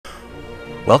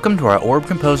Welcome to our Orb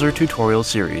Composer tutorial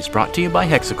series brought to you by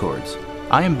Hexachords.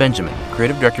 I am Benjamin,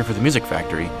 Creative Director for the Music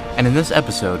Factory, and in this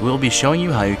episode we'll be showing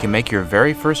you how you can make your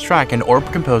very first track in Orb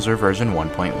Composer version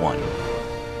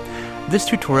 1.1. This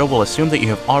tutorial will assume that you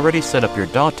have already set up your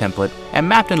DAW template and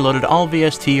mapped and loaded all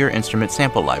VST or instrument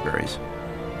sample libraries.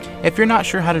 If you're not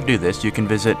sure how to do this, you can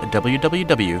visit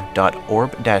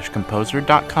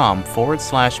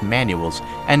www.orb-composer.com/manuals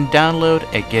and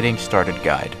download a Getting Started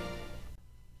guide.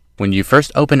 When you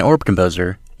first open Orb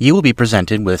Composer, you will be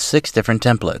presented with 6 different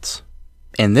templates.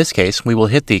 In this case, we will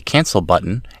hit the Cancel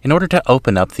button in order to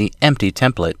open up the Empty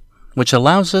template, which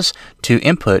allows us to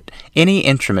input any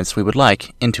instruments we would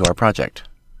like into our project.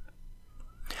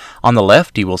 On the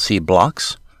left, you will see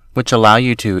blocks, which allow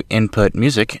you to input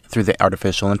music through the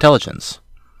artificial intelligence.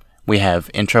 We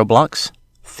have intro blocks,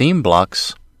 theme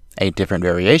blocks, 8 different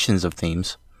variations of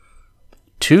themes,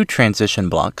 2 transition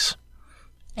blocks,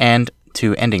 and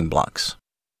 2 ending blocks.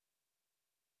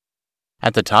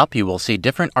 At the top, you will see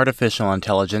different artificial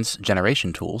intelligence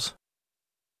generation tools.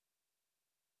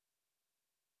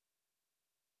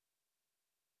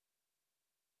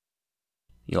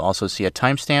 You'll also see a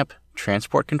timestamp,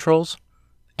 transport controls,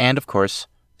 and of course,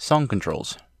 song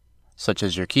controls, such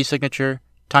as your key signature,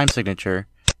 time signature,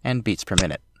 and beats per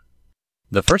minute.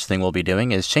 The first thing we'll be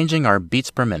doing is changing our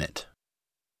beats per minute.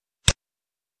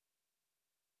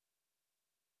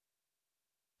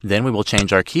 Then we will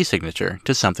change our key signature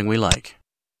to something we like.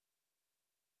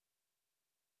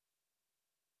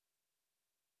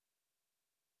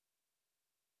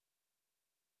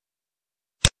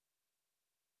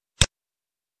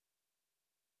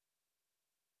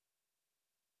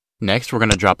 Next, we're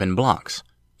going to drop in blocks.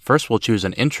 First, we'll choose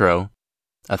an intro,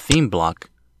 a theme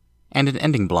block, and an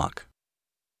ending block.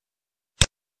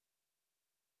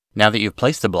 Now that you've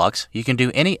placed the blocks, you can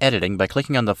do any editing by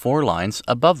clicking on the 4 lines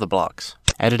above the blocks.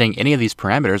 Editing any of these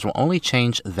parameters will only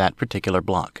change that particular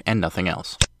block and nothing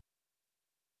else.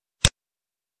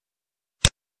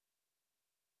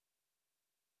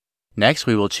 Next,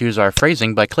 we will choose our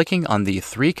phrasing by clicking on the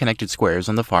 3 connected squares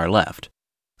on the far left.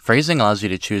 Phrasing allows you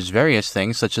to choose various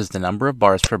things such as the number of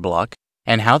bars per block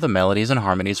and how the melodies and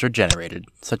harmonies are generated,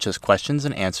 such as questions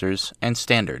and answers and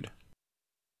standard.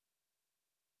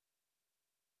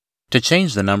 To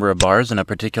change the number of bars in a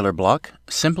particular block,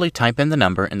 simply type in the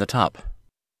number in the top.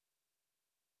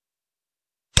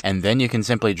 And then you can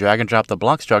simply drag and drop the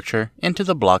block structure into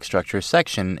the block structure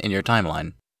section in your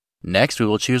timeline. Next, we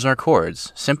will choose our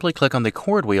chords. Simply click on the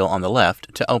chord wheel on the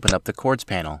left to open up the chords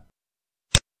panel.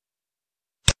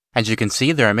 As you can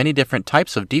see, there are many different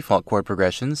types of default chord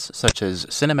progressions, such as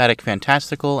cinematic,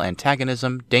 fantastical,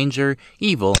 antagonism, danger,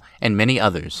 evil, and many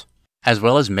others, as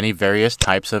well as many various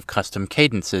types of custom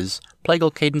cadences,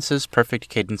 plagal cadences, perfect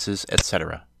cadences,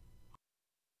 etc.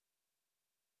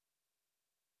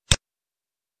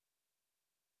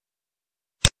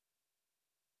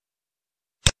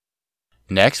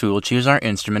 Next, we will choose our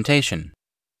instrumentation.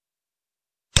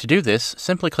 To do this,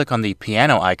 simply click on the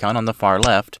piano icon on the far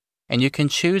left, and you can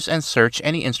choose and search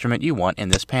any instrument you want in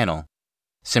this panel.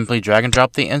 Simply drag and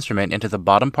drop the instrument into the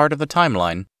bottom part of the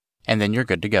timeline, and then you're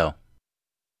good to go.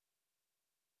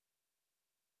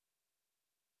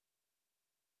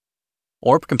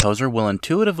 Orb Composer will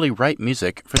intuitively write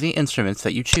music for the instruments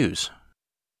that you choose.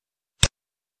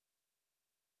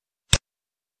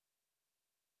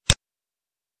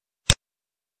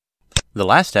 The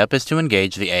last step is to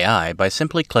engage the AI by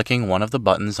simply clicking one of the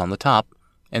buttons on the top.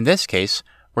 In this case,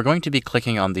 we're going to be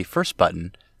clicking on the first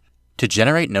button to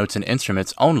generate notes and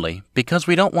instruments only, because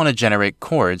we don't want to generate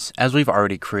chords as we've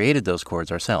already created those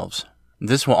chords ourselves.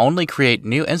 This will only create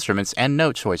new instruments and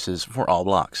note choices for all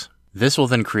blocks. This will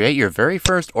then create your very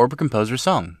first Orb Composer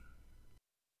song.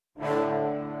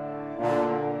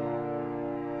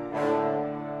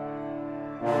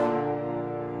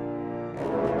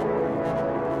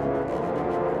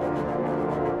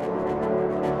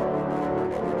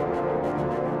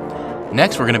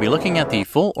 Next, we're going to be looking at the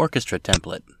full orchestra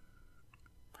template.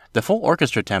 The full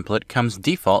orchestra template comes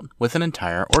default with an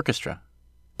entire orchestra.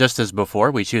 Just as before,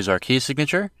 we choose our key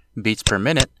signature, beats per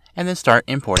minute, and then start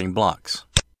importing blocks.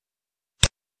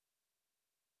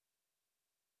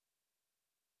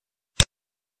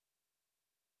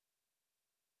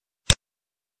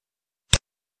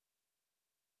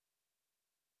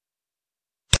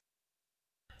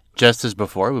 Just as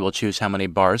before, we will choose how many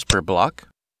bars per block.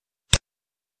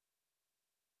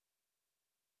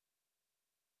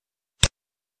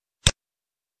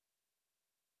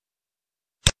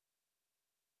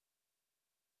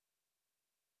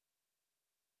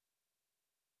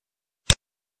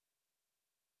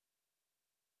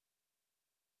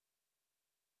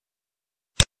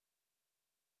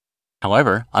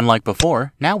 However, unlike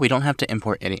before, now we don't have to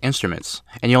import any instruments.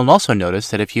 And you'll also notice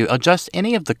that if you adjust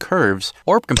any of the curves,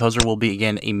 Orb Composer will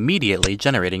begin immediately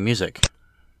generating music.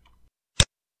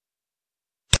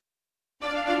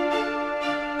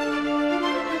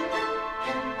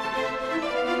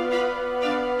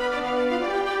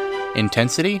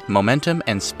 Intensity, momentum,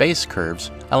 and space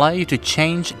curves allow you to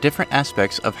change different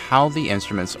aspects of how the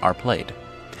instruments are played.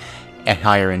 A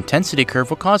higher intensity curve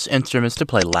will cause instruments to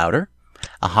play louder,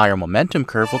 a higher momentum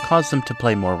curve will cause them to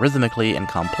play more rhythmically and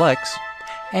complex,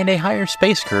 and a higher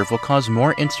space curve will cause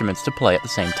more instruments to play at the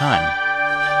same time.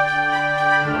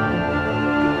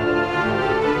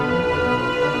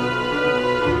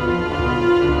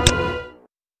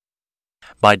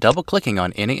 By double-clicking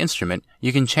on any instrument,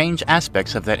 you can change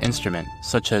aspects of that instrument,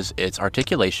 such as its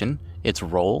articulation, its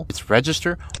roll, its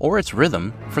register, or its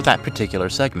rhythm for that particular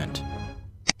segment.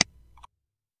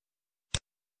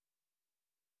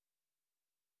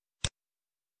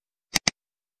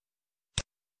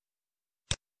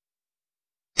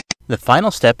 The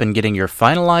final step in getting your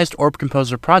finalized Orb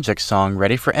Composer project song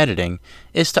ready for editing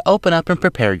is to open up and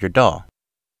prepare your DAW.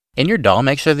 In your DAW,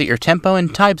 make sure that your tempo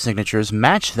and time signatures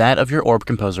match that of your Orb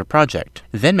Composer project.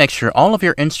 Then make sure all of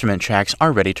your instrument tracks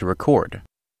are ready to record.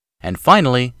 And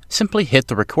finally, simply hit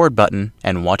the record button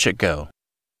and watch it go.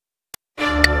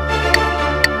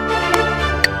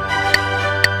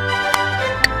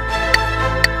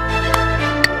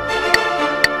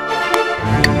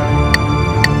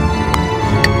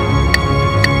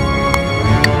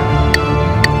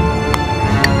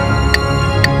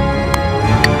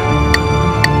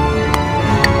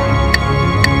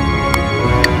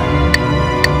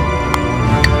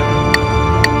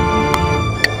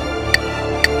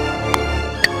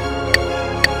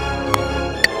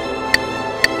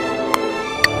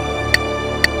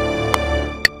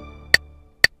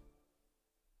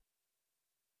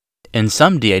 In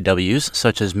some DAWs,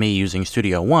 such as me using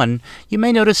Studio One, you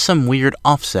may notice some weird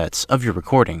offsets of your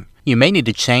recording. You may need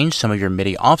to change some of your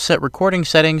MIDI offset recording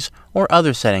settings or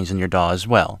other settings in your DAW as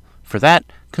well. For that,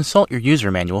 consult your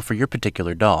user manual for your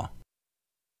particular DAW.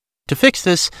 To fix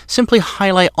this, simply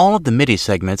highlight all of the MIDI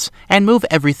segments and move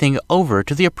everything over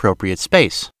to the appropriate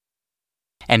space.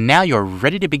 And now you're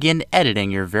ready to begin editing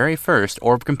your very first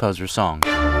Orb Composer song.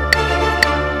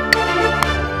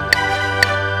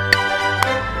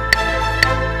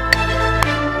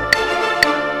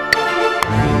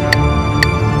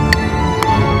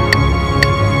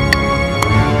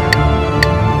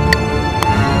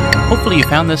 Hopefully you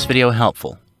found this video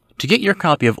helpful. To get your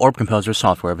copy of Orb Composer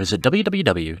software, visit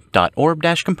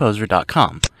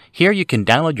www.orb-composer.com. Here you can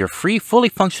download your free, fully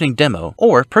functioning demo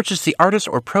or purchase the artist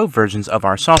or pro versions of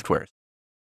our software.